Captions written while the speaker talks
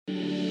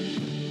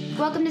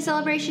Welcome to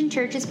Celebration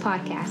Church's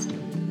podcast.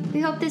 We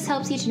hope this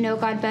helps you to know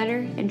God better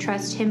and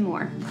trust Him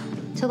more.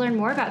 To learn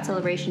more about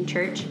Celebration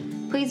Church,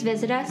 please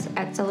visit us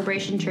at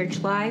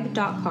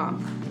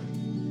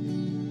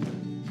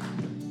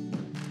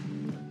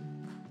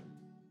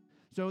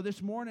celebrationchurchlive.com. So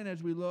this morning,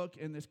 as we look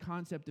in this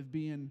concept of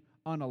being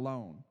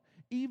unalone,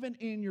 even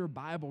in your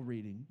Bible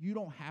reading, you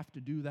don't have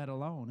to do that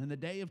alone. In the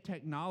day of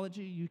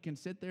technology, you can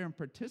sit there and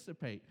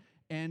participate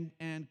and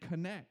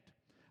connect.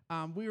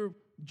 We were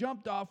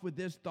jumped off with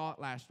this thought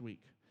last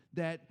week,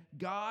 that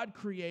God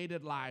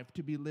created life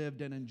to be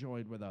lived and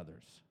enjoyed with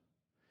others.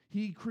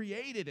 He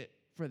created it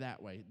for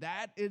that way.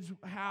 That is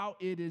how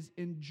it is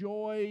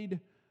enjoyed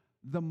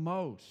the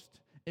most,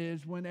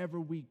 is whenever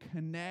we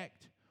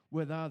connect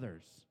with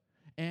others.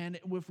 And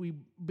if we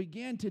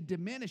begin to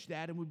diminish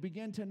that and we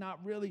begin to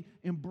not really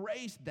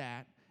embrace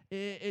that,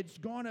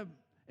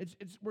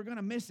 we're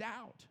gonna miss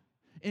out.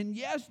 And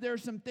yes, there are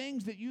some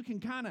things that you can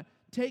kind of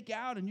take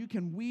out and you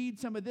can weed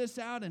some of this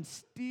out and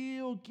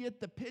still get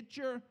the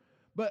picture,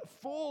 but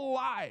full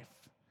life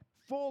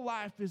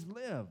is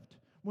lived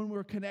when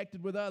we're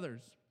connected with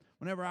others.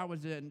 Whenever I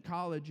was in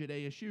college at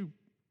ASU,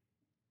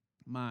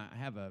 I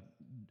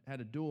had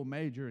a dual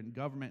major in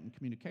government and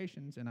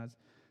communications, and I was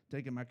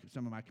taking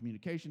some of my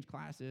communications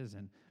classes,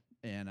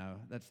 and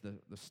that's the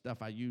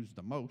stuff I use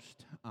the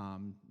most.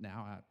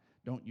 Now I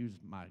don't use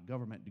my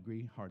government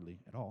degree hardly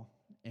at all,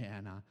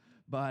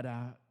 but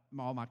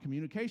all my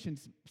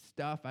communications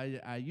stuff,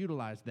 I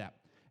utilized that.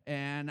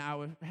 And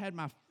I had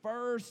my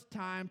first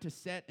time to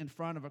sit in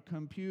front of a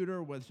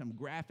computer with some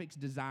graphics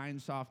design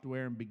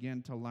software and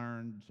begin to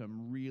learn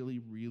some really,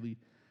 really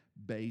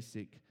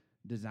basic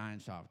design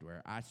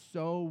software. I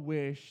so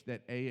wish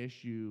that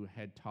ASU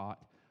had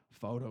taught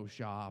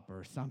Photoshop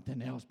or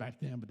something else back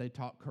then, but they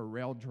taught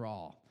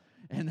CorelDRAW.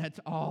 And that's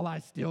all I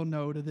still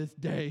know to this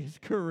day is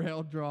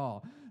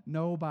CorelDRAW.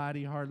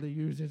 Nobody hardly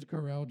uses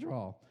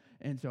CorelDRAW,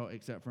 and so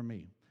except for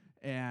me.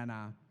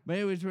 But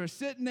anyways, we're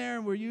sitting there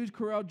and we're using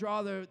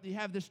CorelDRAW. They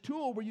have this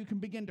tool where you can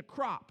begin to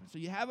crop. So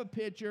you have a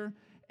picture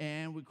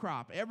and we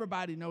crop.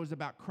 Everybody knows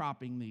about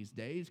cropping these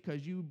days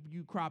because you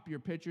crop your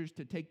pictures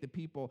to take the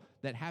people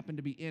that happen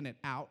to be in it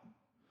out.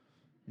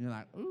 And you're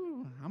like,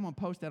 ooh, I'm going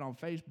to post that on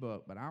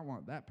Facebook, but I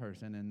want that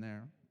person in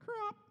there.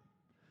 Crop.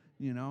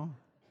 You know?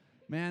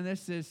 Man,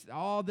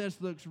 all this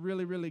looks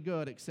really, really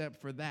good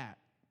except for that.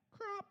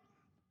 Crop.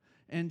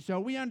 And so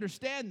we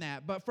understand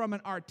that, but from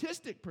an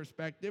artistic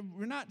perspective,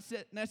 we're not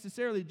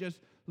necessarily just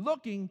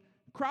looking.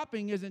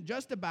 Cropping isn't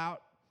just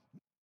about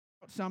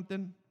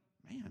something,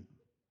 man.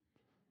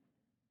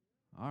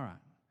 All right.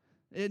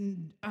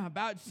 And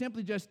about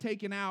simply just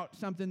taking out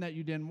something that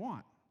you didn't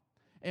want.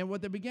 And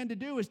what they begin to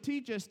do is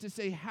teach us to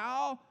say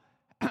how,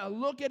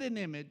 look at an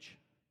image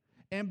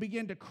and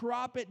begin to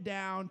crop it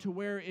down to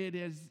where it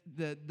is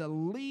the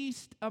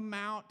least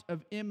amount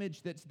of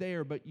image that's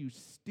there, but you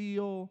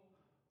still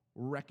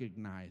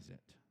recognize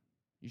it.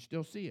 You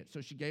still see it.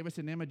 So she gave us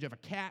an image of a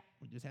cat.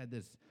 We just had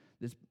this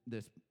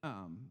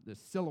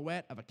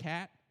silhouette of a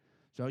cat.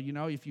 So,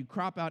 if you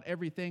crop out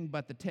everything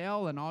but the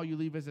tail and all you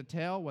leave is a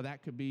tail, well,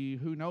 that could be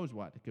who knows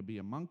what. It could be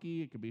a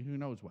monkey. It could be who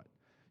knows what.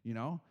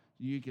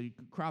 You could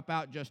crop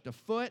out just a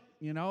foot,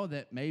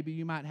 that maybe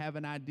you might have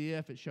an idea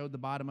if it showed the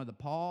bottom of the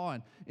paw.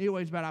 And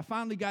anyways, but I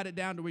finally got it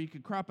down to where you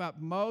could crop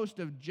out most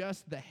of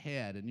just the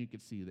head, and you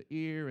could see the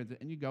ear, and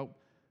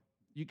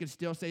you could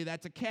still say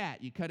that's a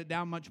cat. You cut it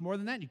down much more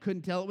than that, and you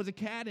couldn't tell it was a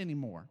cat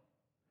anymore.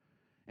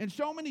 And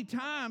so many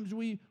times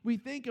we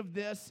think of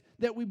this,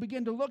 that we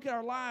begin to look at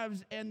our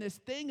lives, and this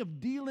thing of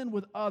dealing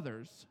with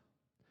others,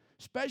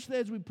 especially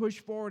as we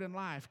push forward in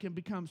life, can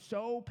become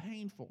so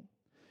painful.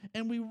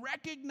 And we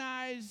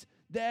recognize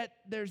that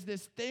there's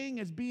this thing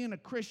as being a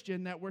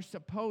Christian that we're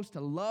supposed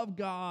to love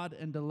God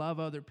and to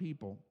love other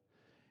people.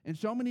 And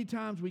so many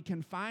times we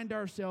can find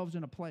ourselves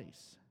in a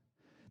place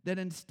that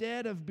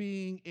instead of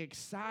being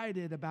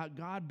excited about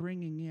God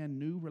bringing in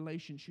new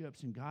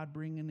relationships and God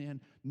bringing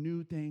in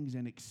new things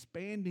and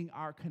expanding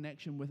our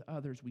connection with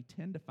others, we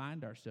tend to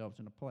find ourselves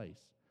in a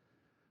place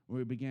where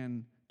we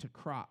begin to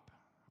crop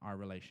our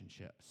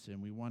relationships.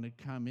 And we want to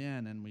come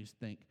in and we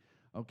think,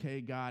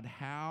 okay, God,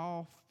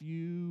 how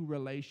few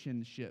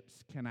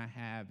relationships can I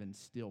have and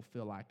still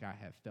feel like I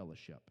have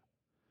fellowship?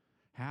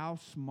 How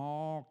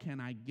small can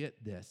I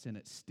get this and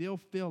it still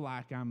feel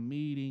like I'm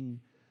meeting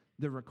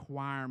the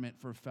requirement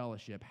for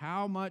fellowship?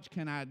 How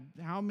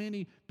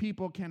many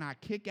people can I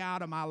kick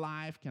out of my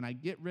life? Can I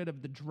get rid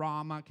of the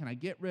drama? Can I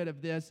get rid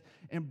of this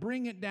and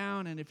bring it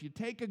down? And if you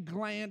take a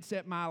glance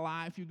at my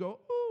life, you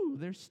go, ooh,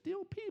 there's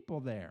still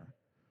people there.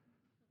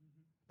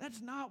 That's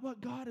not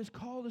what God has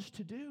called us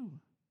to do.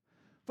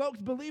 Folks,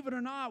 believe it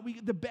or not,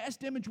 the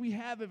best image we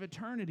have of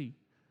eternity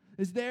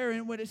is there,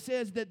 and when it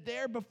says that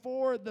there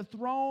before the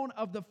throne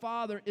of the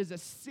Father is a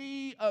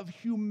sea of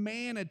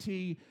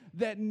humanity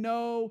that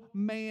no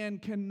man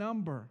can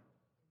number.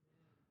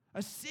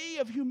 A sea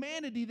of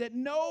humanity that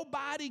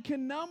nobody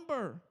can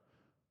number.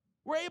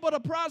 We're able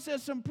to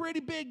process some pretty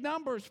big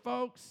numbers,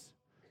 folks.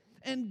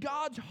 And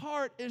God's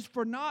heart is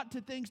for not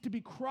to things to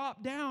be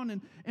cropped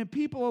down and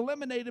people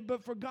eliminated,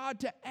 but for God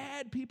to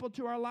add people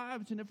to our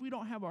lives. And if we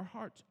don't have our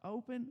hearts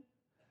open,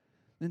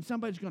 then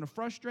somebody's going to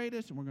frustrate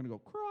us and we're going to go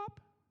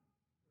crop.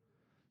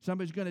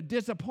 Somebody's going to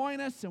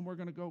disappoint us and we're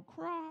going to go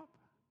crop.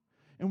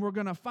 And we're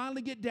going to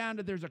finally get down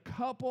to there's a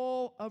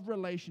couple of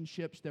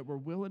relationships that we're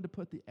willing to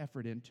put the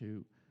effort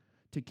into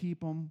to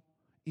keep them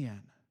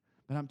in.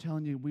 But I'm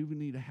telling you, we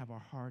need to have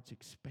our hearts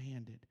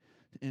expanded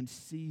and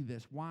see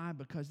this. Why?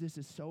 Because this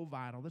is so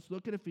vital. Let's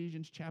look at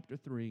Ephesians chapter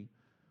 3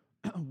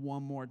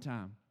 one more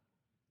time.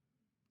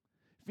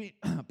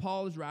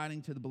 Paul is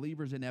writing to the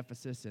believers in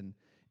Ephesus,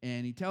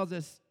 and he tells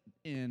us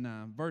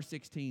in verse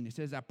 16, he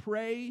says, I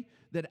pray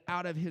that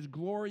out of his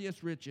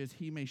glorious riches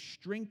he may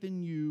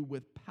strengthen you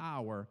with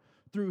power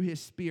through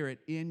his Spirit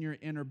in your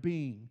inner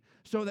being,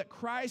 so that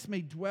Christ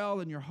may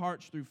dwell in your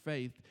hearts through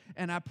faith.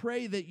 And I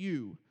pray that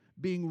you,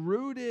 being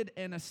rooted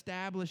and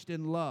established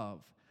in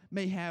love,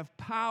 may have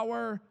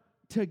power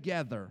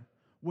together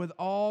with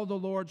all the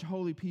Lord's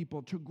holy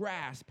people to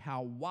grasp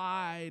how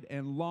wide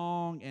and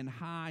long and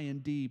high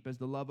and deep is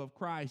the love of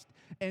Christ,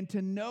 and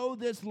to know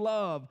this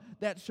love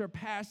that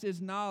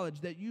surpasses knowledge,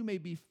 that you may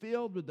be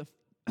filled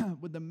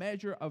with the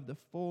measure of the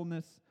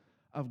fullness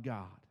of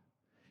God.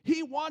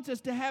 He wants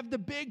us to have the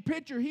big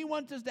picture. He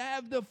wants us to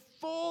have the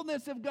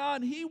fullness of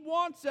God. He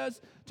wants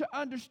us to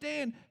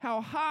understand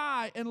how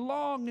high and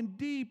long and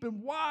deep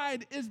and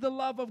wide is the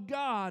love of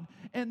God.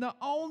 And the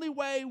only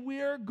way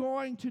we're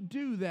going to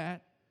do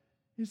that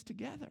is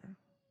together.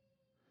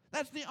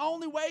 That's the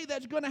only way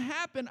that's going to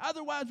happen.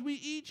 Otherwise, we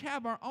each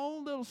have our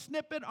own little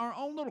snippet, our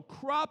own little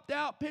cropped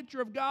out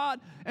picture of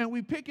God, and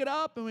we pick it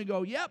up and we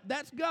go, yep,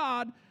 that's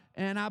God.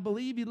 And I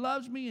believe he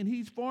loves me and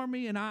he's for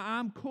me and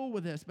I'm cool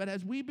with this. But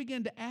as we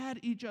begin to add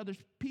each other's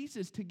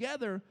pieces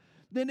together,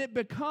 then it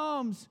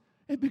becomes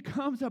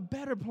a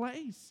better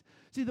place.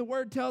 See, the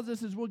word tells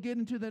us, as we'll get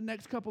into the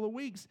next couple of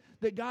weeks,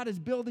 that God is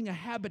building a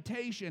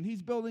habitation.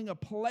 He's building a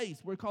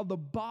place. We're called the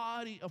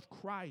body of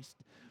Christ,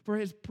 for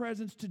his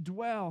presence to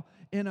dwell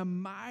in a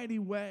mighty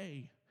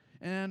way.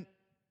 And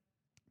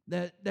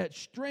that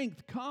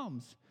strength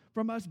comes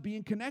from us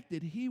being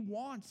connected. He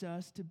wants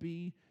us to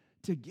be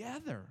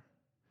together.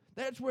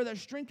 That's where the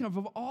strength comes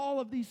from, of all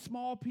of these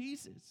small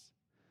pieces.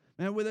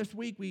 And with this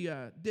week, we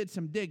did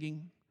some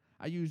digging.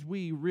 I use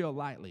we real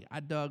lightly. I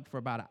dug for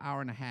about an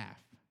hour and a half.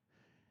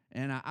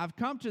 And I've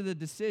come to the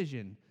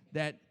decision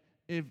that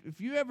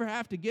if you ever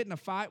have to get in a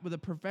fight with a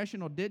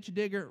professional ditch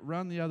digger,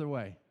 run the other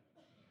way.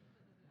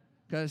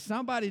 Because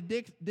somebody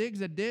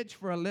digs a ditch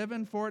for a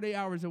living 40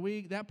 hours a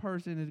week, that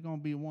person is going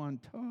to be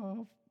one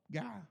tough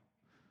guy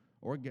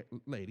or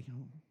lady.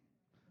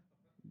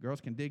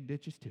 Girls can dig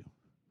ditches too.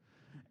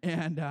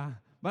 And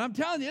but I'm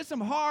telling you, it's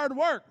some hard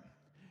work.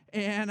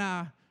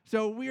 And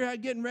so we're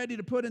getting ready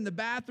to put in the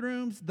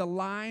bathrooms. The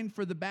line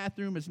for the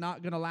bathroom is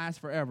not going to last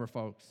forever,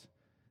 folks.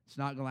 It's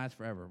not going to last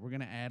forever. We're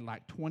going to add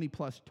like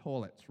 20-plus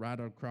toilets right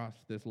across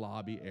this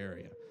lobby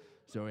area.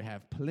 So we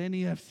have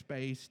plenty of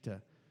space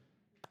to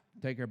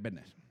take care of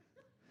business.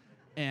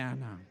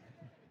 And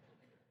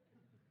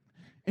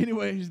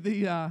anyways,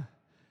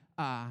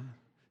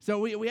 so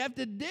we have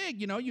to dig.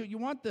 You know, you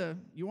want the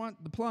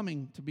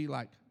plumbing to be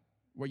like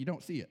where you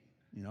don't see it,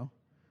 you know.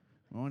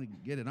 We want to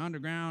get it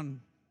underground,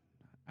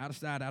 out of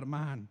sight, out of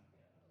mind,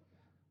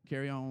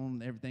 carry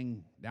on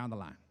everything down the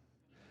line.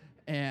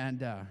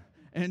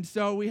 And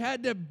so we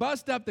had to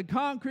bust up the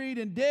concrete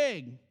and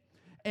dig.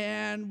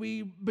 And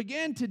we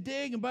began to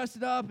dig and bust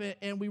it up,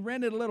 and we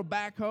rented a little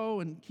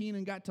backhoe, and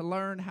Keenan got to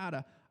learn how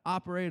to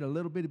operate a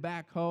little bitty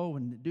backhoe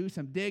and do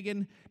some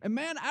digging. And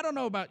man, I don't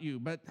know about you,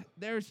 but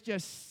there's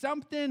just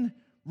something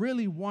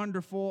really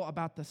wonderful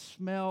about the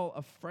smell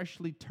of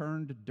freshly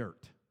turned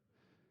dirt.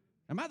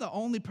 Am I the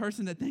only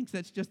person that thinks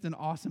that's just an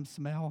awesome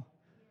smell?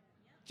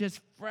 Just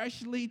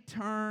freshly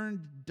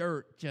turned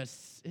dirt,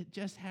 it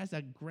just has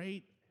a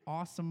great,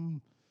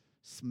 awesome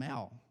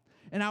smell.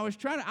 And I was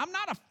I'm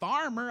not a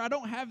farmer. I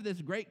don't have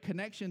this great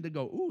connection to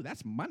go, ooh,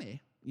 that's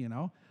money, you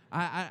know.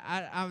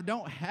 I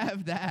don't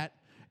have that.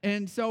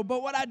 And so,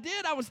 but what I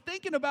did, I was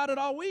thinking about it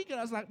all week, and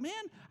I was like, man,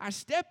 I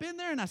step in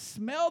there and I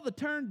smell the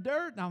turned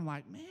dirt, and I'm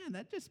like, man,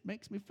 that just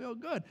makes me feel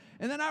good.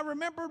 And then I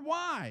remembered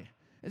why.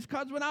 It's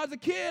because when I was a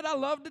kid, I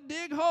loved to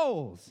dig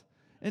holes.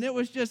 And it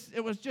was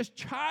just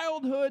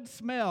childhood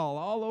smell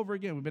all over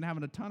again. We've been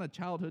having a ton of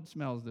childhood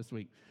smells this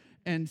week.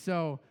 And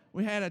so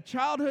we had a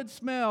childhood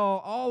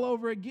smell all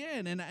over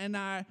again, and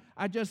I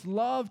just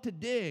loved to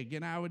dig.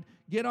 And I would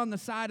get on the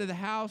side of the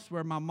house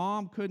where my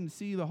mom couldn't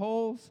see the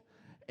holes,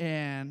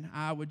 and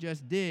I would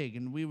just dig,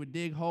 and we would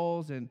dig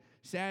holes. And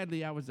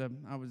sadly, I was a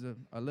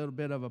little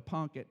bit of a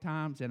punk at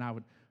times, and I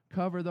would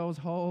cover those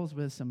holes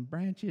with some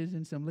branches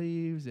and some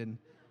leaves and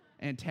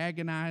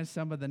antagonize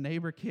some of the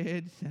neighbor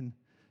kids and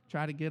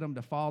try to get them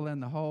to fall in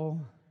the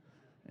hole.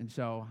 And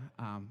so,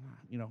 I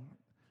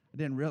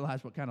didn't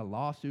realize what kind of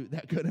lawsuit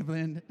that could have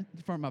been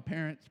from my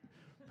parents.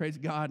 Praise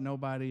God,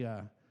 nobody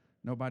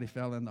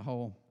fell in the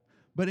hole.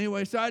 But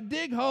anyway, so I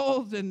dig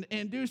holes and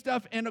do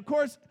stuff. And of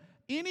course,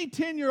 any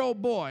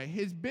 10-year-old boy,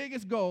 his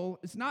biggest goal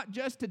is not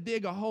just to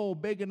dig a hole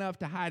big enough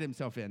to hide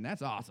himself in.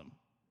 That's awesome.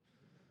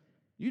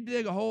 You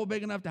dig a hole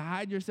big enough to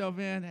hide yourself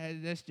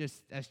in, that's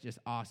just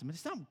awesome.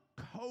 It's something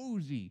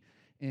cozy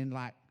and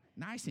like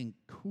nice and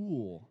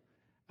cool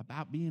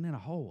about being in a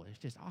hole. It's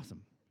just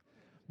awesome.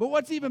 But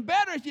what's even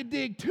better is you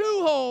dig 2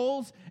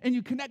 holes and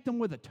you connect them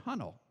with a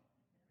tunnel.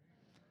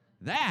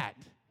 That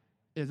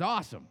is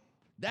awesome.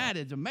 That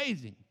is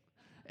amazing.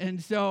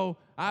 And so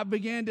I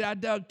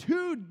dug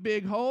 2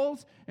 big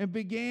holes and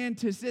began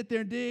to sit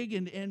there and dig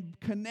and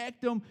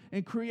connect them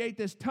and create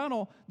this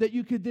tunnel that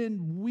you could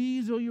then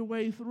weasel your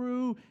way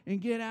through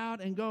and get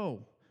out and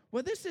go.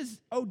 Well, this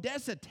is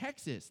Odessa,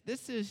 Texas.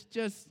 This is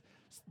just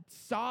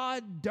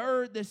sod,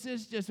 dirt. This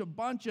is just a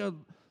bunch of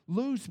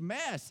loose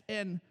mess.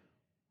 And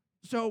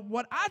so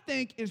what I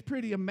think is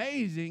pretty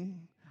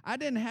amazing, I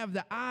didn't have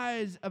the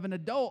eyes of an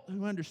adult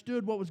who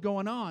understood what was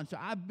going on. So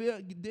I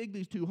dig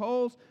these 2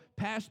 holes,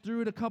 passed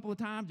through it a couple of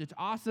times. It's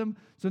awesome.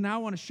 So now I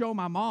want to show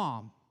my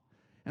mom.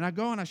 And I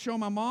go and I show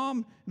my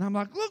mom, and I'm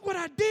like, look what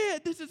I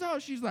did. This is how.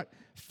 She's like,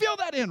 fill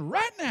that in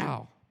right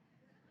now.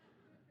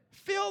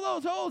 Fill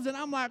those holes. And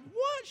I'm like,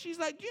 what? She's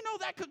like, you know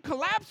that could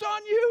collapse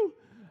on you?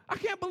 I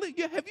can't believe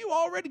you. Have you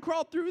already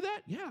crawled through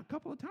that? Yeah, a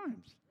couple of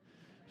times.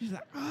 She's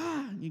like,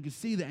 and you can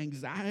see the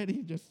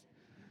anxiety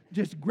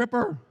just grip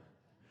her.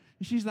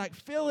 And she's like,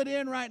 fill it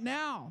in right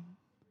now.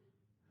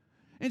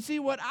 And see,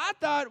 what I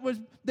thought was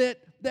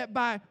that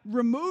by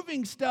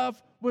removing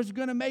stuff was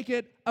going to make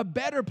it a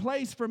better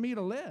place for me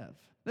to live.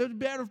 There was a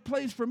better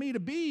place for me to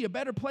be, a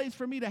better place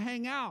for me to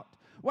hang out.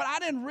 What I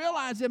didn't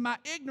realize in my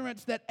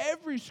ignorance that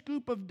every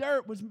scoop of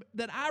dirt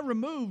that I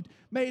removed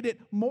made it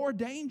more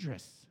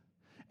dangerous.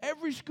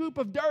 Every scoop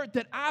of dirt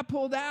that I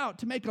pulled out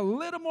to make a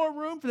little more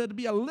room for that to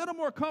be a little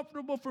more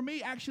comfortable for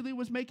me actually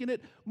was making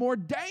it more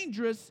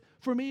dangerous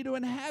for me to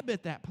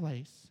inhabit that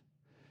place.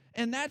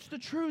 And that's the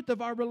truth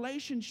of our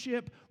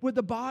relationship with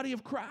the body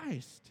of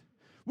Christ.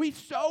 We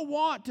so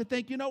want to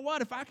think, you know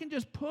what, if I can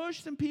just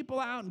push some people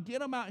out and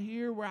get them out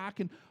here where I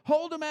can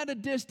hold them at a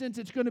distance,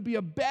 it's going to be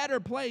a better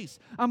place.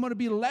 I'm going to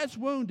be less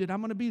wounded. I'm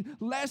going to be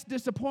less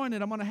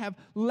disappointed. I'm going to have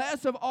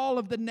less of all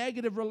of the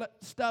negative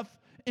stuff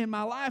in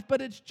my life.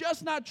 But it's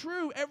just not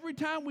true. Every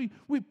time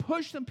we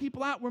push some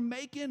people out, we're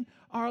making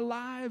our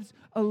lives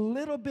a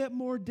little bit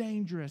more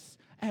dangerous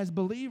as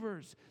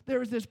believers.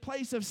 There is this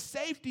place of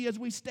safety as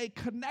we stay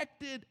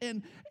connected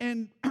and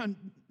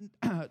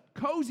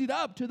cozied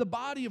up to the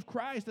body of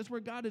Christ. That's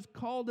where God has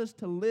called us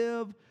to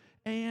live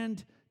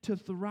and to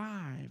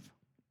thrive.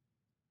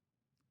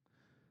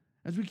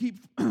 As we keep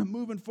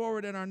moving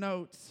forward in our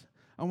notes,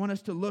 I want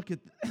us to look at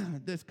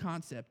this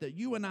concept that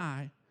you and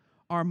I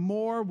are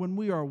more when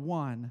we are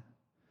one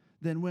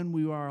than when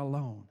we are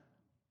alone.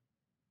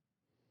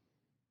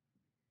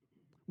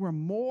 We're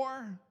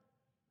more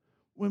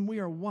when we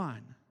are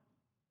one.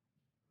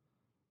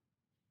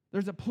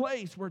 There's a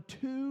place where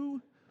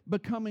 2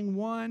 becoming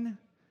 1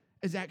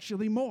 is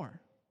actually more.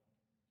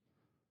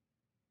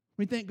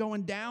 We think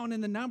going down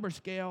in the number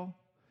scale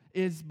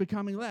is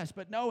becoming less.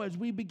 But no, as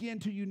we begin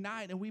to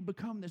unite and we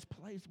become this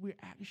place, we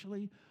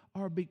actually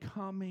are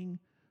becoming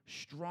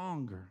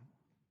stronger.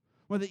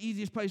 Well, the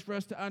easiest place for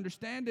us to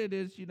understand it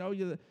is,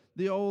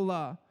 the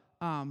old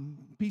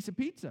piece of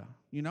pizza,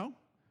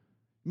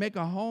 Make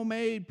a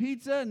homemade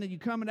pizza, and then you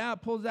come it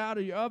out, pulls it out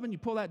of your oven, you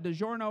pull that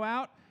DiGiorno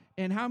out,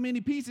 and how many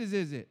pieces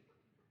is it?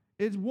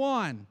 It's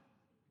 1.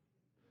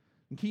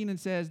 And Keenan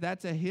says,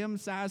 that's a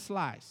him-sized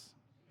slice.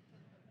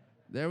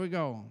 There we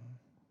go.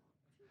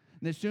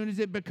 And as soon as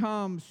it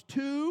becomes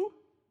 2,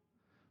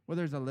 well,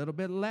 there's a little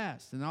bit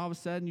less. And all of a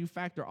sudden, you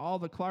factor all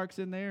the Clarks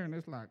in there, and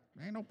it's like,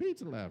 ain't no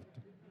pizza left.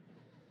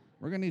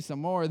 We're going to need some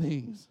more of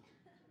these.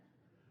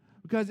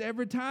 Because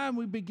every time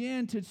we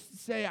begin to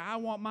say, I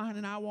want mine,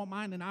 and I want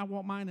mine, and I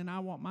want mine, and I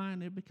want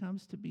mine, it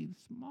becomes to be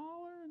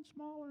smaller and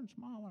smaller and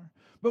smaller.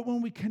 But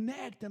when we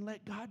connect and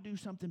let God do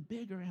something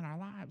bigger in our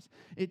lives,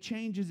 it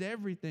changes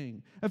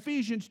everything.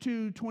 Ephesians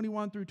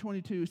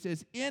 2:21-22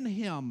 says, in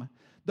him,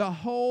 the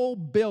whole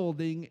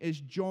building is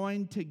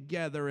joined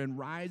together and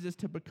rises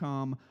to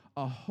become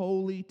a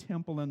holy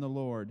temple in the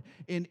Lord.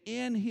 And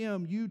in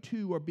him, you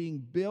two are being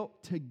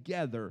built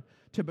together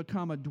to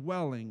become a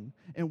dwelling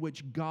in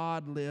which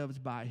God lives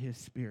by his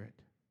Spirit.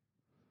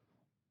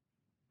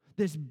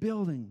 This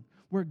building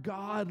where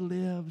God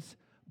lives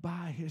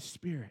by his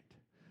Spirit,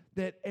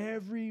 that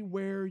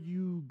everywhere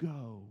you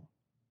go,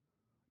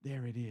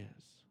 there it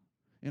is.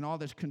 In all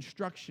this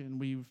construction,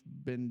 we've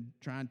been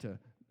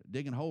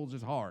digging holes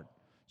is hard,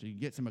 so you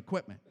get some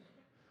equipment.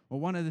 Well,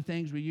 one of the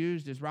things we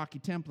used is Rocky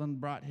Templin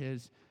brought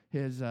his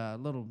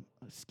little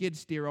skid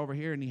steer over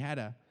here, and he had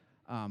a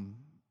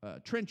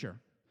trencher.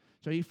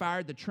 So he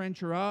fired the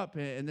trencher up,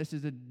 and this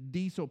is a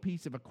diesel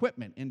piece of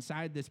equipment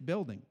inside this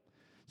building.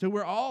 So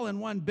we're all in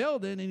one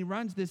building, and he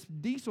runs this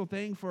diesel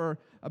thing for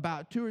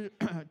about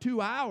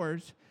 2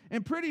 hours,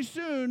 and pretty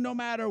soon, no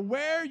matter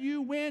where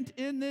you went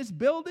in this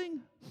building,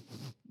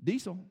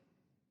 diesel.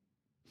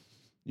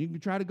 You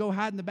can try to go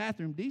hide in the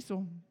bathroom,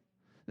 diesel.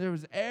 There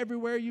was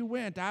everywhere you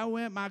went. I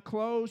went, my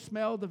clothes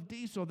smelled of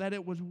diesel, that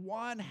it was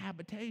one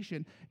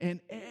habitation. And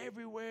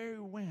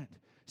everywhere we went,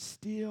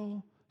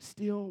 still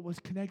was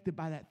connected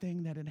by that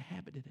thing that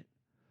inhabited it.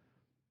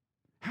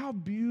 How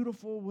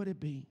beautiful would it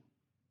be?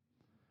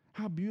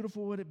 How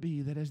beautiful would it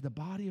be that as the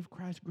body of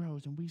Christ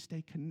grows and we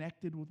stay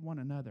connected with one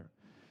another,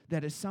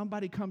 that as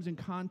somebody comes in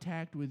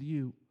contact with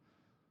you,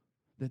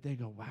 that they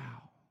go,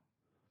 wow,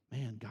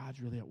 man, God's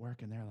really at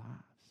work in their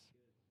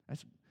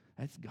lives.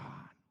 That's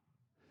God.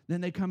 Then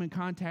they come in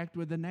contact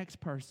with the next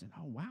person.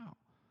 Oh,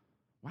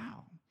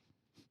 wow,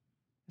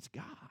 it's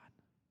God.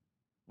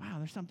 Wow,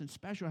 there's something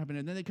special happening.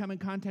 And then they come in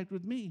contact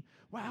with me.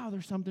 Wow,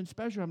 there's something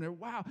special happening.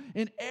 Wow,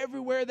 and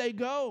everywhere they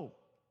go.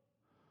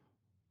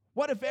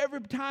 What if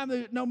every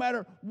time, no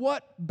matter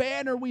what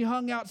banner we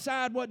hung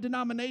outside, what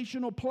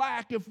denominational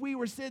plaque, if we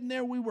were sitting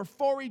there, we were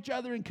for each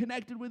other and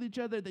connected with each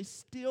other, they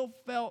still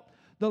felt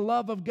the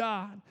love of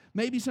God.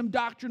 Maybe some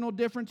doctrinal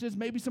differences,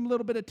 maybe some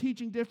little bit of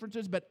teaching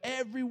differences, but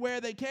everywhere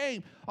they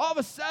came, all of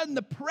a sudden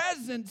the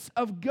presence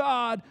of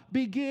God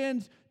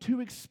begins to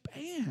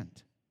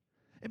expand.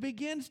 It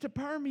begins to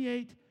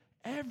permeate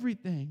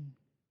everything.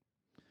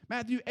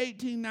 Matthew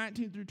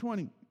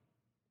 18:19-20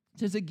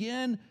 says,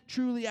 again,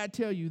 truly I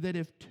tell you that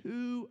if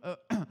two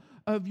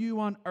of you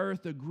on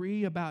earth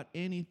agree about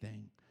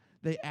anything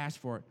they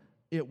ask for,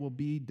 it will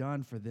be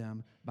done for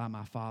them by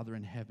my Father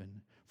in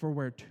heaven. For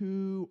where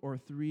 2 or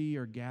 3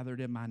 are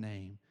gathered in my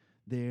name,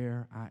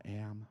 there I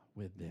am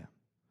with them.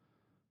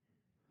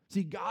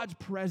 See, God's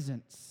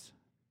presence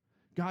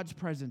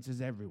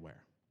is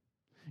everywhere.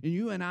 And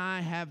you and I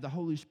have the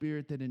Holy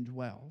Spirit that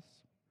indwells.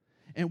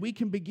 And we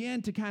can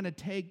begin to kind of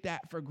take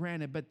that for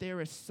granted, but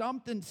there is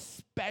something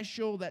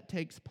special that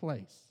takes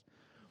place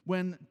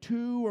when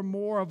 2 or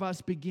more of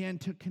us begin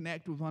to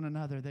connect with one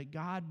another, that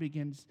God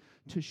begins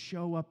to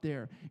show up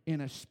there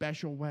in a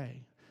special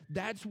way.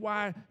 That's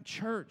why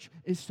church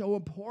is so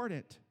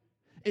important.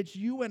 It's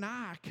you and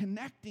I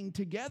connecting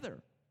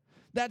together.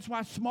 That's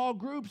why small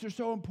groups are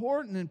so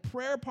important and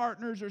prayer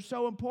partners are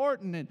so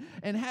important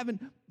and having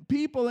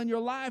people in your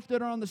life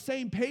that are on the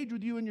same page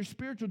with you in your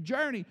spiritual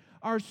journey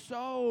are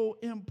so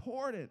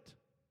important.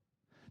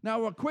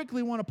 Now, I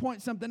quickly want to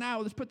point something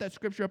out. Let's put that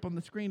scripture up on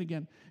the screen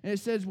again. And it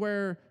says,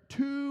 where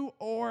 2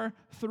 or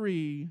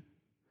 3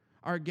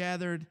 are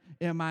gathered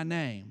in my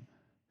name.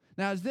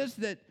 Now, is this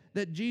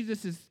that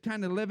Jesus is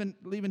kind of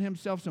leaving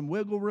himself some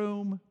wiggle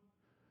room?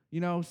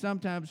 You know,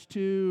 sometimes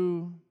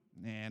 2,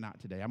 not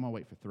today. I'm going to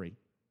wait for 3.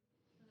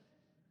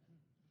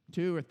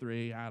 2 or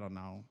 3, I don't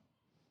know.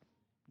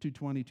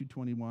 220,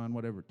 221,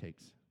 whatever it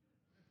takes.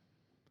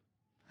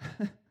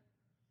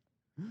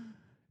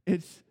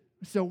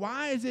 So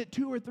why is it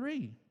 2 or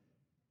 3?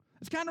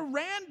 It's kind of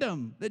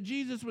random that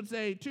Jesus would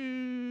say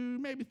 2,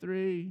 maybe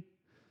 3.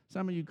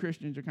 Some of you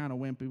Christians are kind of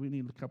wimpy. We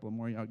need a couple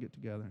more of y'all get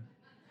together.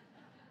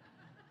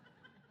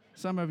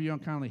 Some of you are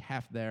kind of like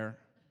half there.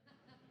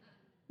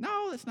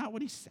 No, that's not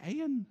what he's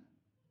saying.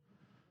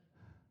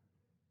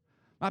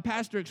 My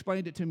pastor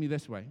explained it to me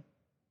this way.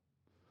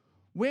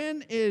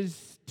 When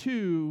is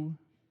 2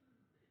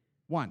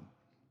 1?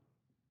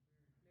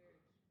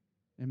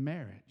 In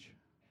marriage.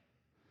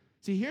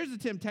 See, here's the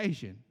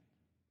temptation.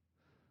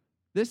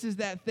 This is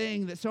that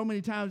thing that so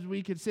many times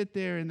we could sit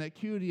there and that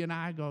Cutie and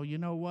I go, you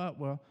know what?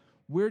 Well,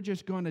 we're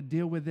just going to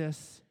deal with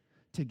this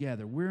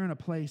together. We're in a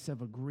place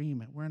of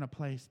agreement. We're in a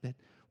place that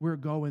we're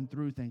going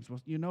through things.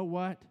 Well, you know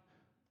what?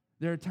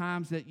 There are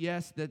times that,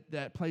 yes,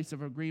 that place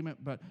of agreement,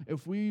 but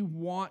if we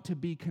want to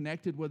be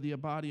connected with the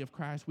body of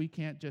Christ, we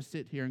can't just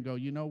sit here and go,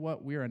 you know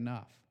what? We're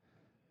enough.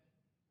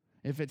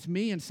 If it's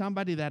me and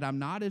somebody that I'm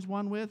not as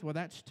one with, well,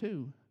 that's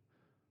 2.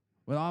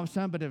 Well, all of a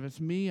sudden, but if it's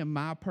me and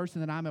my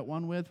person that I'm at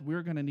one with,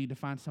 we're going to need to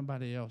find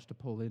somebody else to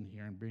pull in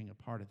here and bring a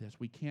part of this.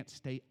 We can't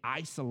stay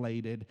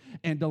isolated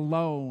and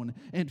alone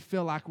and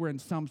feel like we're in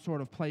some sort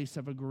of place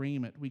of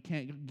agreement. We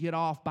can't get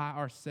off by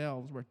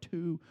ourselves. We're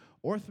 2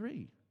 or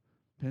 3,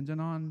 depending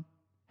on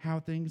how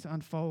things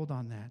unfold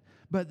on that.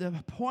 But the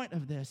point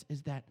of this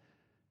is that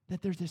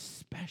there's this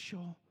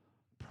special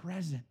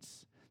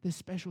presence, this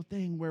special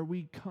thing where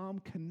we come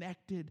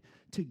connected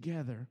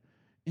together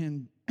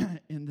in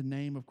the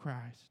name of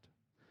Christ.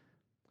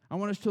 I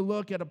want us to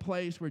look at a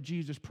place where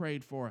Jesus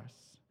prayed for us.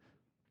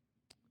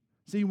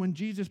 See, when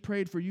Jesus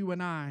prayed for you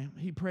and I,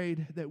 he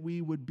prayed that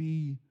we would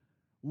be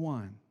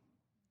one.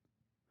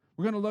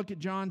 We're going to look at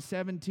John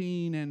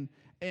 17,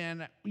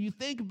 and you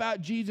think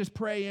about Jesus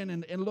praying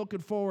and looking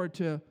forward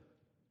to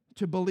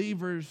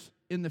believers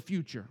in the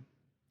future,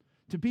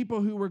 to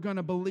people who were going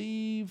to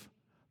believe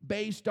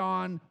based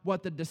on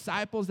what the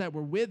disciples that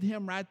were with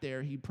him right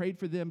there, he prayed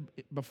for them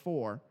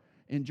before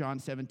in John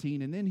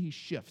 17, and then he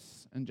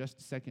shifts. In just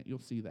a second, you'll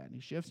see that. And he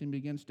shifts and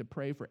begins to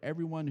pray for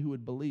everyone who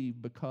would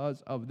believe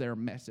because of their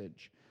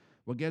message.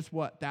 Well, guess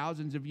what?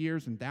 Thousands of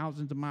years and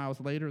thousands of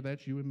miles later,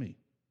 that's you and me.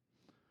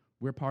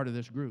 We're part of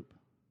this group.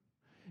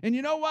 And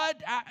you know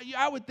what?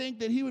 I would think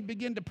that he would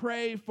begin to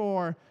pray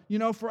for,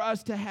 for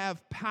us to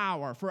have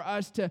power, for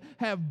us to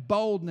have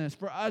boldness,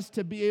 for us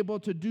to be able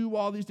to do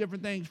all these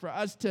different things, for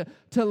us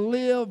to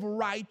live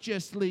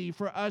righteously,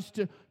 for us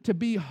to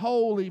be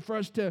holy, for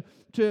us to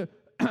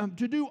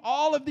do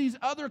all of these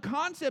other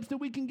concepts that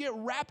we can get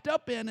wrapped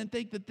up in and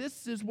think that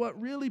this is what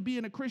really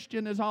being a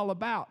Christian is all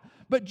about.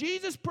 But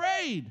Jesus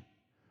prayed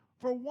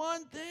for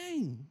one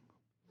thing.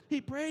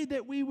 He prayed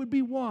that we would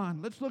be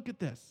one. Let's look at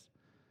this.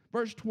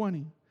 Verse 20.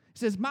 It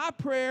says, my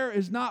prayer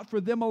is not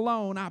for them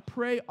alone. I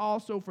pray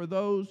also for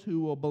those who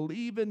will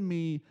believe in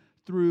me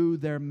through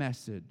their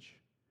message,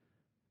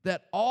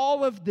 that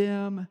all of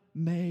them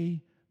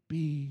may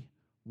be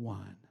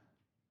one.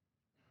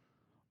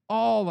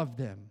 All of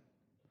them.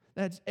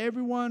 That's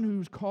everyone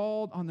who's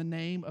called on the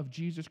name of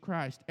Jesus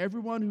Christ.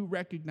 Everyone who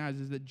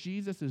recognizes that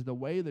Jesus is the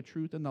way, the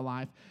truth, and the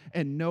life,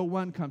 and no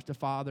one comes to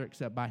Father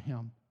except by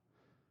him.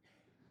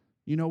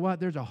 You know what?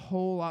 There's a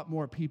whole lot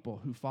more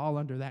people who fall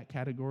under that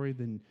category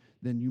than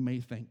you may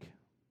think.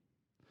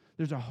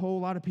 There's a whole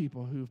lot of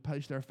people who've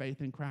placed their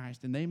faith in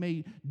Christ, and they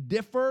may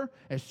differ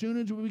as soon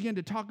as we begin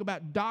to talk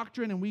about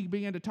doctrine and we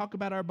begin to talk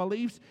about our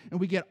beliefs, and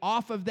we get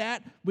off of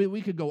that,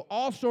 we could go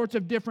all sorts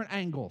of different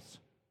angles.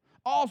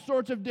 All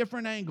sorts of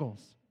different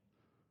angles.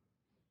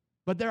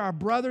 But there are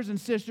brothers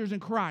and sisters in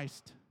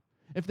Christ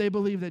if they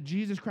believe that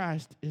Jesus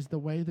Christ is the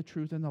way, the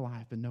truth, and the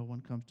life, and no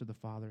one comes to the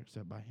Father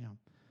except by him.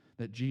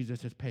 That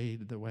Jesus has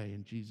paid the way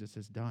and Jesus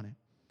has done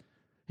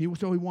it.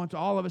 So he wants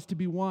all of us to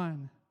be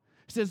one.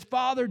 He says,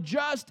 Father,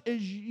 just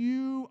as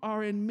you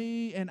are in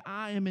me and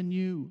I am in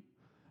you,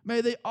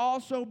 may they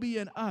also be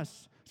in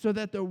us, so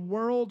that the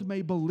world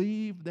may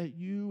believe that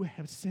you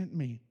have sent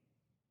me.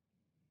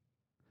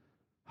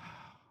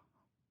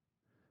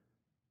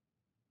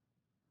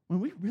 When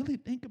we really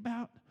think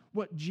about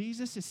what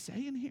Jesus is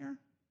saying here,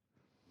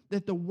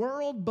 that the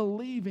world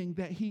believing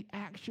that he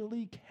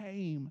actually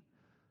came.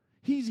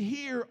 He's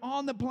here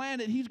on the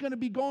planet. He's going to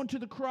be going to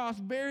the cross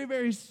very,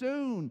 very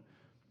soon.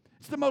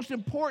 It's the most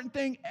important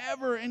thing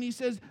ever. And he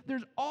says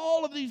there's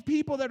all of these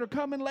people that are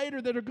coming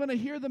later that are going to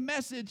hear the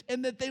message,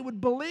 and that they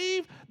would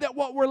believe that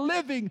what we're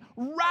living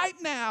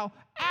right now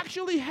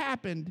actually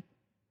happened.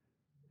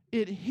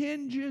 It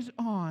hinges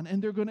on, and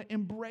they're going to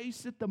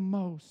embrace it the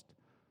most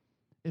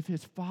if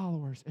his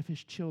followers, if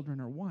his children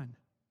are one.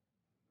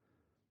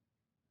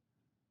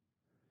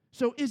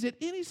 So is it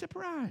any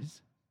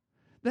surprise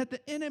that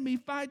the enemy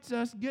fights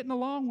us getting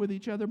along with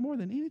each other more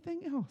than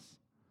anything else?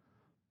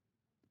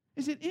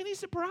 Is it any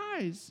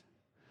surprise?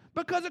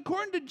 Because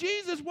according to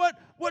Jesus, what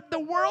the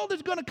world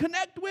is going to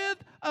connect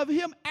with of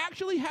him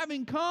actually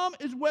having come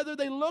is whether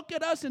they look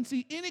at us and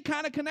see any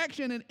kind of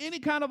connection and any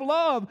kind of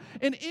love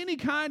and any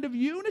kind of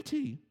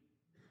unity.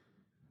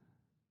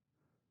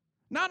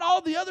 Not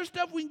all the other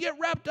stuff we can get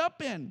wrapped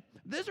up in.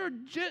 This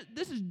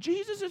is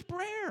Jesus'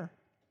 prayer.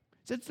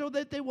 He said, so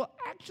that they will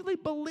actually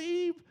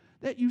believe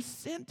that you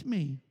sent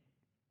me.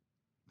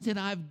 He said,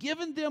 I've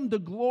given them the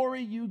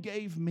glory you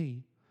gave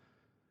me,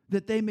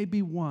 that they may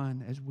be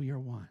one as we are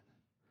one.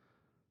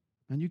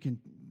 And you can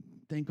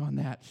think on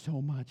that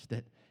so much,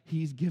 that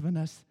he's given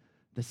us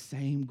the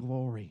same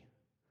glory.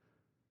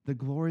 The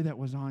glory that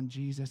was on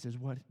Jesus is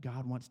what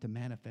God wants to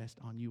manifest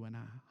on you and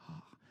I.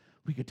 Oh,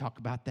 we could talk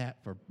about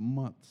that for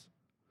months.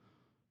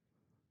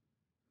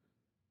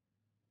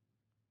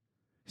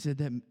 He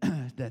said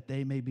that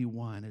they may be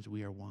one as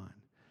we are one.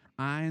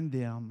 I and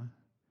them,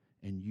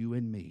 and you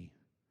and me,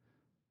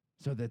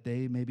 so that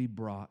they may be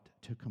brought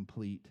to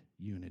complete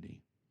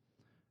unity.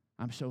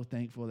 I'm so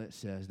thankful that it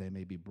says they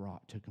may be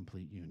brought to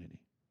complete unity.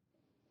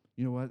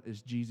 You know what?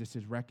 As Jesus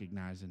is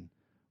recognizing,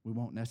 we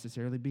won't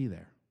necessarily be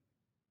there.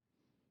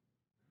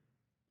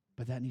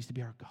 But that needs to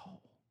be our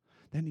goal.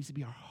 That needs to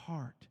be our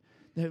heart.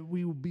 That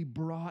we will be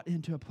brought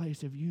into a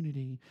place of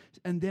unity.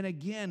 And then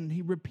again,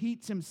 he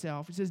repeats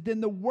himself. He says,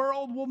 then the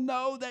world will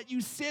know that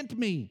you sent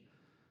me.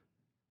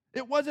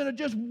 It wasn't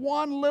just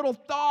one little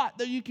thought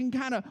that you can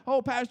kind of,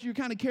 oh, Pastor, you're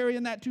kind of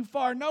carrying that too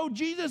far. No,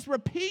 Jesus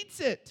repeats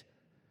it.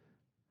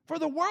 For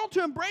the world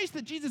to embrace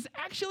that Jesus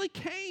actually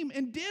came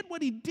and did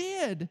what he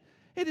did,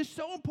 it is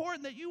so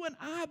important that you and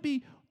I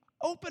be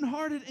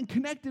open-hearted and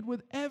connected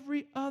with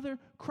every other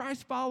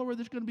Christ follower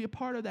that's going to be a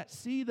part of that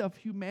seed of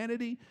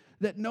humanity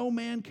that no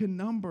man can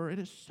number. It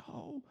is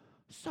so,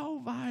 so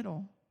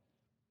vital.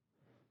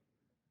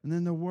 And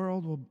then the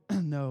world will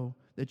know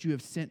that you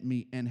have sent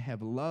me and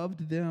have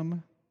loved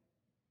them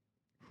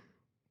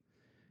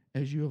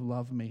as you have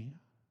loved me.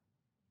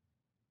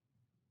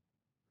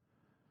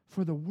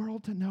 For the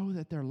world to know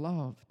that they're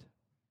loved,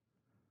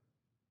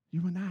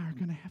 you and I are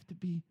going to have to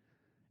be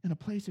in a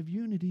place of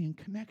unity and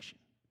connection,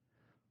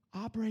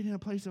 operate in a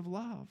place of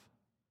love.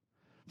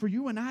 For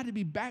you and I to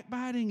be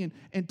backbiting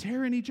and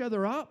tearing each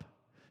other up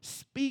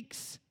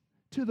speaks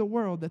to the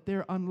world that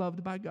they're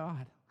unloved by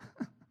God.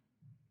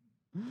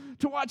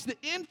 To watch the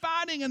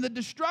infighting and the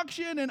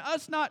destruction and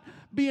us not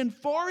being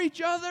for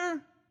each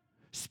other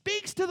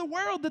speaks to the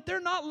world that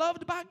they're not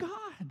loved by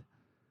God.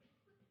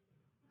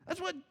 That's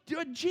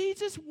what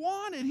Jesus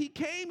wanted. He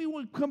came,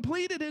 he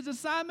completed his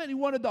assignment. He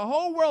wanted the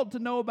whole world to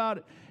know about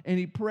it. And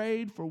he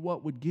prayed for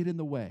what would get in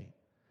the way.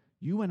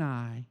 You and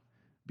I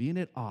being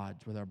at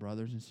odds with our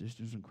brothers and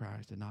sisters in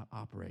Christ and not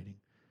operating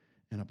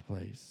in a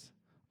place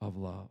of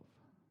love.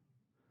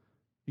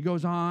 He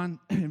goes on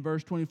in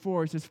verse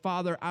 24. He says,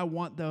 Father, I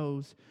want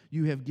those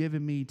you have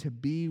given me to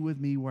be with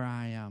me where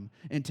I am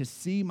and to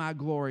see my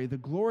glory, the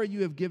glory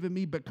you have given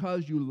me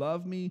because you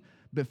love me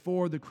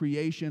before the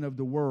creation of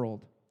the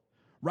world.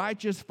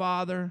 Righteous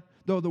Father,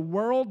 though the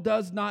world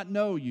does not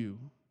know you,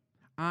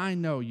 I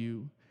know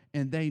you,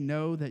 and they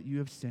know that you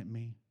have sent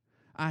me.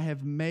 I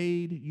have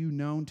made you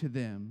known to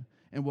them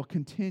and will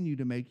continue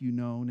to make you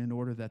known in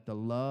order that the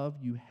love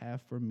you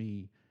have for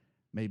me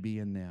may be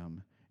in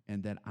them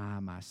and that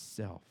I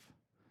myself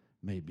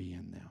may be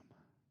in them.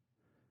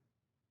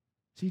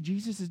 See,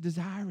 Jesus'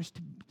 desire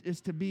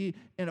is to be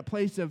in a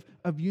place of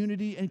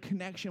unity and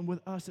connection with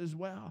us as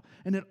well.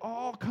 And it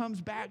all comes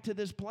back to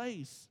this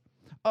place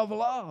of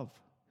love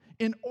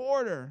in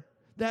order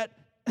that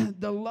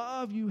the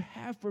love you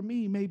have for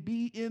me may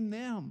be in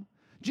them.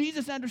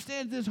 Jesus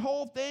understands this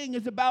whole thing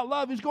is about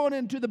love. He's going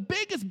into the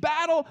biggest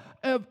battle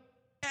of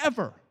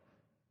ever,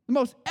 the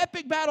most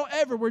epic battle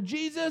ever, where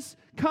Jesus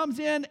comes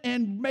in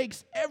and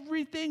makes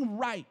everything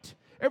right.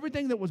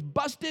 Everything that was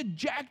busted,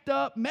 jacked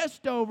up,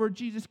 messed over,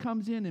 Jesus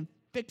comes in and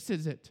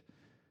fixes it.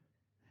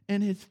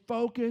 And his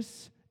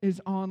focus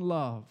is on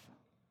love.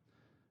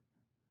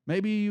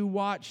 Maybe you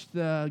watched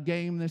the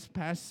game this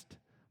past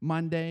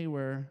Monday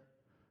where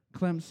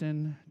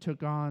Clemson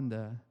took on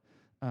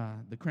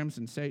the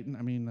Crimson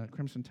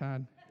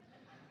Tide,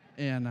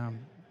 and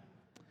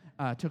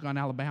took on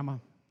Alabama.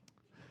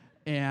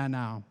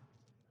 And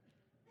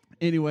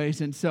it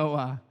was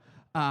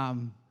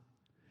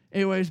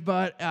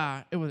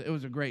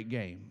a great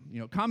game.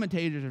 You know,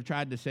 commentators have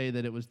tried to say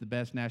that it was the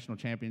best national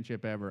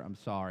championship ever. I'm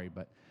sorry,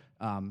 but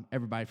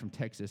everybody from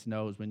Texas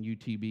knows when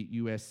UT beat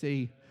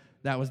USC,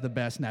 that was the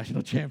best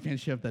national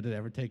championship that had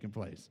ever taken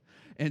place.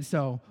 And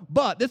so,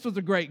 but this was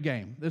a great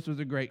game.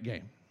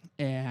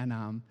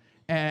 And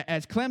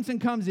as Clemson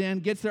comes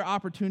in, gets their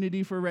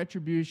opportunity for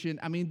retribution,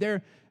 I mean,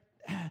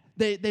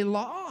 they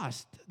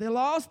lost. They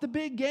lost the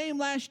big game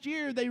last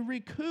year. They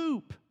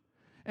recoup,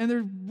 and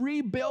they're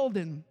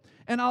rebuilding.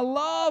 And I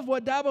love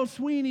what Dabo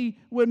Swinney,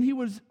 when he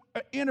was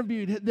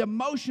interviewed, the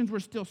emotions were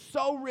still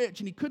so rich,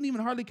 and he couldn't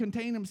even hardly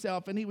contain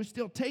himself, and he was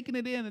still taking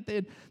it in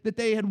that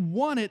they had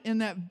won it in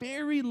that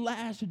very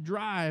last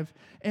drive.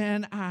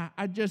 And I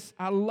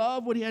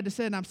love what he had to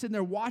say, and I'm sitting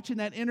there watching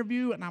that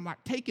interview, and I'm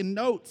like taking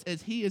notes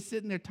as he is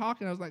sitting there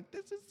talking. I was like,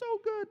 this is so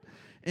good.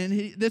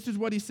 And this is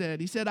what he said.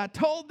 He said, I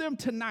told them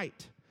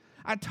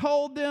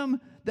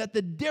that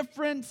the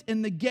difference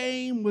in the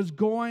game was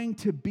going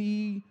to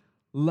be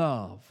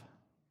love.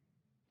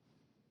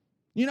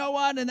 You know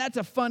what? And that's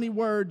a funny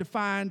word to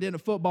find in a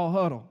football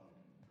huddle.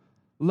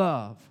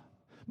 Love.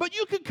 But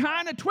you could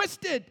kind of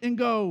twist it and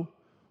go,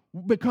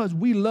 because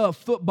we love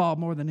football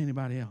more than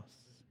anybody else.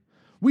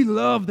 We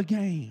love the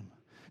game.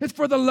 It's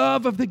for the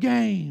love of the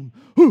game.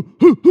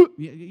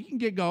 You can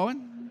get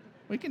going.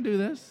 We can do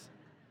this.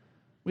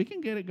 We can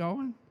get it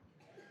going.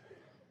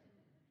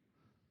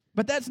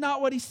 But that's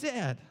not what he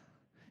said.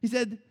 He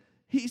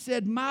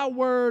said, my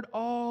word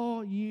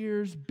all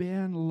year's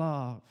been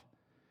love.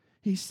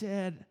 He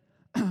said,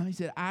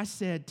 I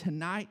said,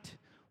 tonight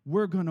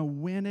we're going to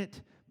win it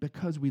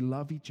because we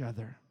love each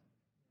other.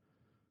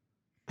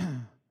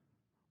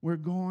 We're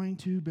going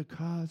to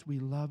because we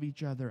love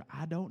each other.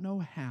 I don't know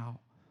how,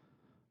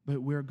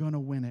 but we're going to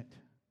win it.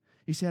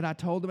 He said, I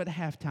told them at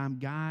halftime,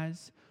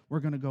 guys, we're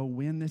going to go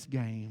win this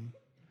game.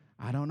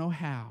 I don't know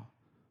how,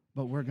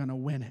 but we're going to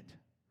win it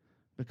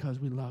because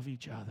we love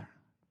each other.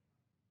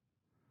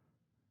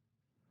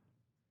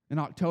 In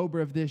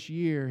October of this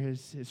year,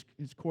 his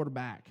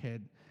quarterback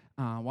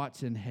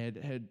Watson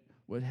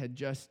had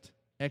just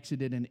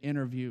exited an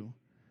interview.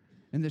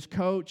 And this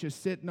coach is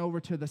sitting over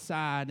to the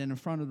side and in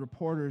front of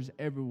reporters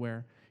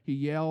everywhere. He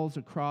yells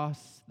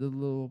across the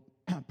little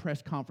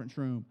press conference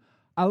room,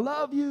 I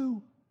love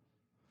you.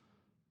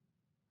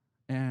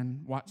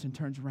 And Watson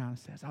turns around and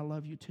says, I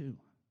love you too.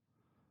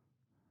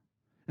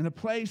 In a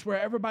place where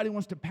everybody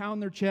wants to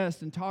pound their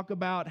chest and talk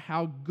about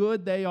how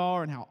good they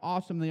are and how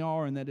awesome they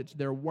are and that it's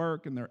their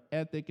work and their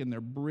ethic and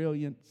their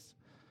brilliance.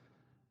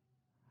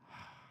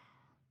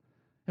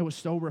 It was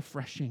so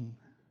refreshing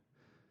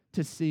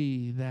to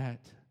see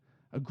that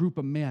a group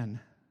of men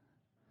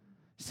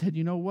said,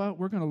 you know what?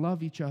 We're going to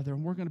love each other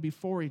and we're going to be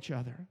for each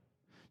other.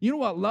 You know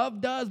what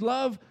love does?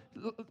 Love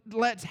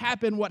lets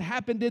happen what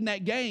happened in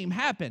that game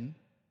happen.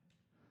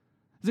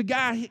 The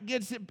guy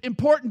gets an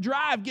important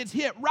drive, gets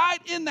hit right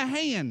in the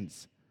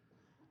hands,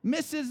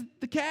 misses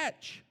the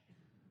catch.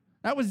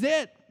 That was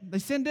it. They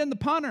send in the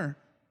punter.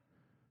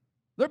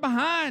 They're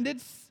behind.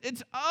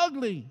 It's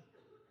ugly.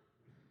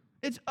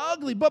 It's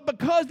ugly. But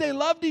because they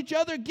loved each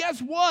other, guess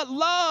what?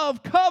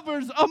 Love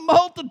covers a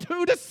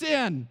multitude of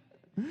sin.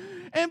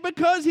 And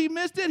because he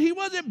missed it, he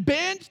wasn't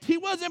benched. He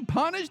wasn't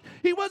punished.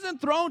 He wasn't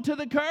thrown to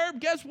the curb.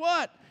 Guess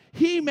what?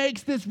 He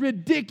makes this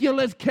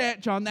ridiculous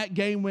catch on that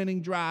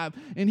game-winning drive,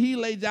 and he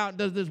lays out and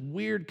does this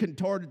weird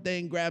contorted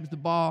thing, grabs the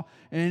ball,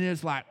 and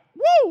it's like,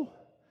 woo,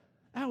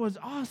 that was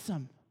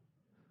awesome.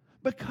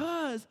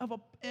 Because of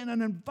in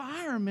an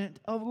environment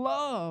of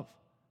love.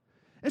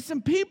 And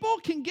some people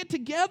can get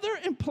together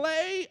and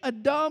play a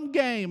dumb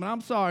game. And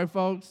I'm sorry,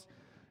 folks,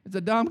 it's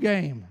a dumb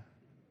game.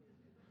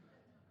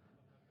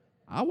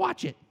 I'll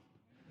watch it.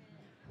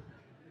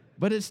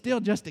 But it's still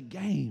just a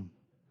game.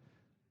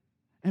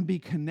 And be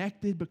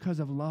connected because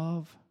of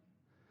love.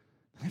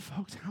 And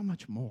folks, how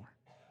much more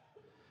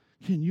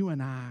can you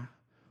and I,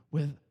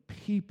 with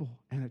people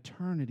and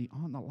eternity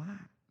on the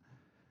line,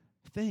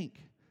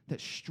 think that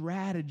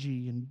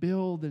strategy and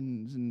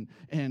buildings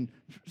and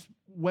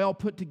well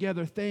put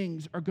together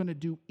things are going to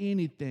do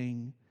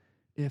anything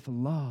if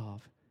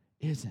love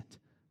isn't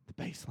the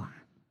baseline?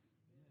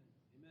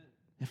 Amen.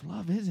 If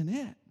love isn't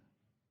it.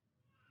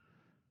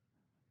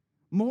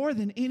 More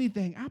than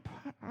anything, I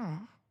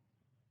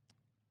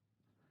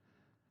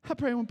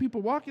pray when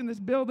people walk in this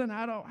building,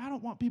 I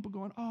don't want people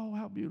going, oh,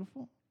 how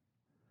beautiful.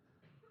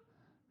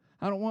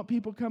 I don't want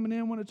people coming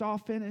in when it's all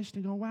finished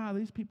and going, wow,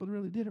 these people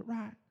really did it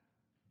right.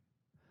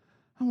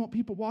 I want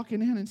people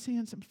walking in and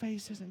seeing some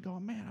faces and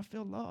going, man, I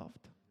feel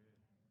loved.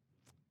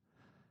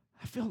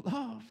 I feel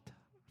loved.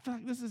 I feel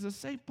like this is a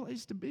safe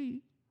place to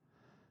be.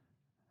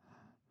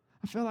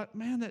 I feel like,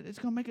 man, that it's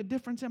going to make a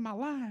difference in my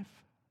life.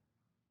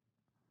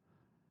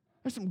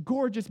 There's some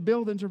gorgeous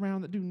buildings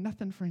around that do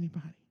nothing for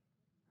anybody.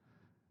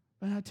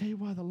 But I tell you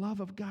what, the love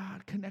of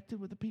God connected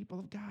with the people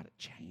of God, it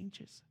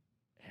changes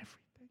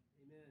everything.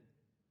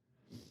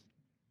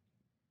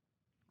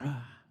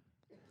 Amen.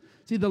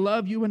 See, the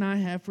love you and I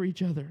have for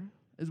each other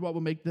is what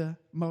will make the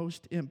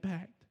most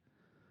impact.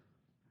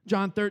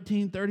 John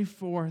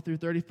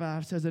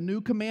 13:34-35 says, a new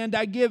command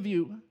I give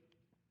you.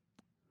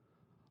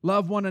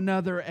 Love one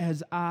another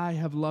as I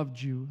have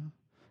loved you.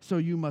 So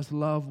you must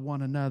love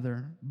one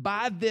another.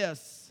 By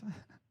this,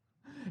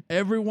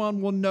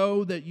 everyone will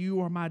know that you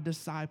are my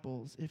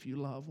disciples if you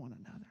love one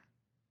another.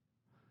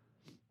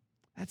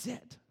 That's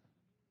it.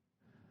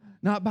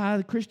 Not by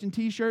the Christian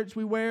t-shirts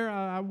we wear.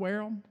 I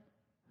wear them.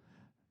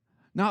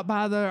 Not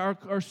by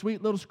our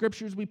sweet little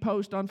scriptures we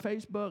post on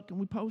Facebook, and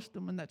we post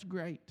them, and that's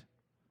great.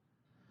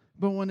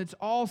 But when it's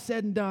all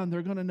said and done,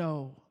 they're going to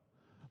know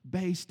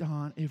based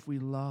on if we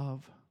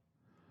love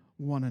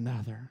one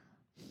another.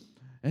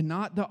 And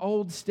not the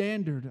old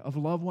standard of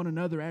love one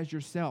another as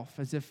yourself,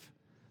 as if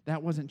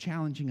that wasn't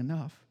challenging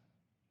enough.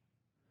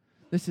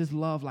 This is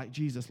love like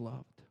Jesus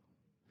loved.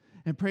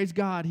 And praise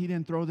God, He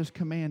didn't throw this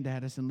command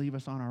at us and leave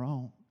us on our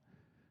own.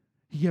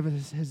 He gave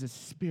us His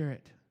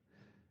Spirit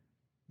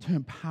to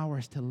empower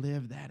us to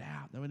live that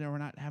out, that we're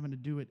not having to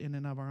do it in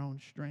and of our own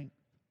strength.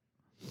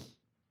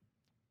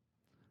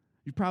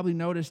 You've probably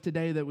noticed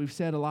today that we've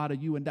said a lot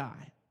of you and I.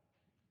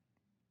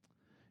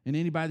 And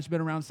anybody that's been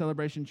around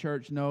Celebration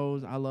Church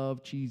knows I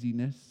love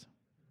cheesiness.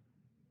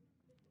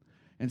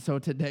 And so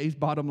today's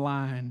bottom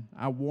line,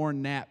 I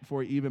warned Nat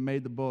before he even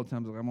made the bulletin. I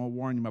was like, I'm going to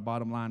warn you, my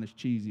bottom line is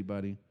cheesy,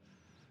 buddy.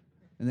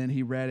 And then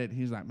he read it, and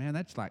he's like, man,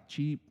 that's like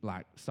cheap,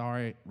 like,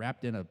 sorry,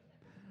 wrapped in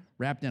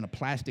a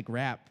plastic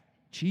wrap,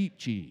 cheap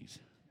cheese.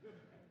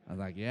 I was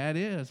like, yeah, it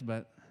is,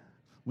 but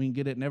we can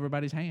get it in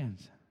everybody's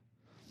hands.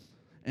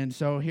 And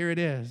so here it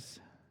is.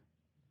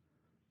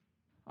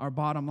 Our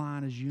bottom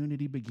line is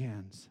unity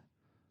begins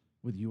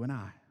with you and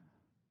I.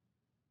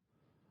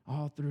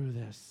 All through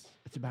this,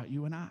 it's about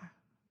you and I.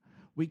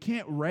 We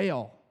can't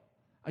rail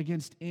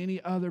against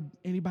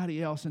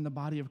anybody else in the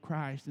body of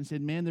Christ and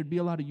said, man, there'd be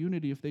a lot of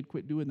unity if they'd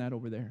quit doing that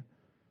over there.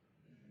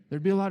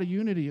 There'd be a lot of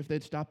unity if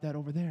they'd stop that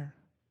over there.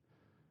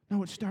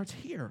 No, it starts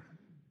here.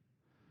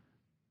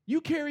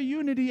 You carry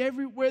unity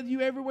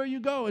everywhere you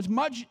go.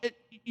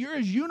 You're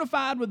as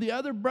unified with the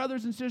other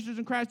brothers and sisters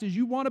in Christ as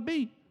you want to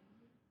be.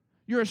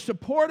 You're as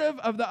supportive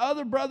of the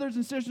other brothers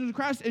and sisters in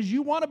Christ as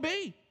you want to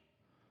be.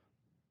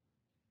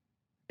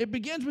 It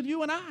begins with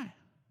you and I.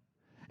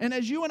 And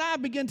as you and I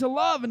begin to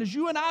love, and as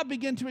you and I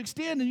begin to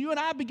extend, and you and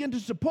I begin to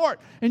support,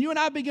 and you and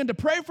I begin to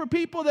pray for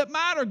people that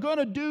are going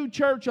to do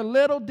church a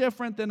little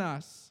different than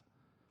us,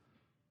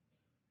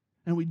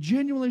 and we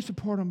genuinely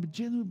support them, but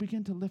genuinely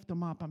begin to lift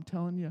them up, I'm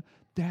telling you,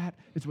 that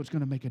is what's going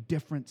to make a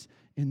difference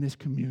in this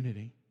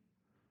community.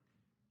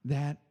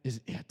 That is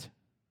it.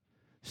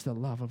 It's the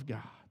love of God.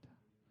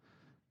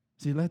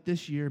 See, let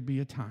this year be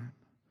a time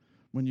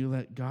when you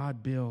let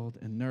God build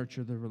and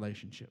nurture the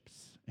relationships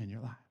in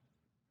your life.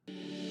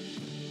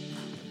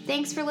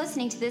 Thanks for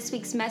listening to this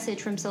week's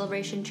message from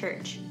Celebration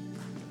Church.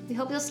 We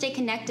hope you'll stay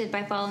connected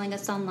by following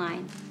us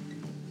online.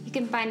 You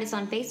can find us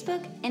on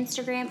Facebook,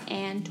 Instagram,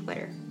 and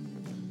Twitter.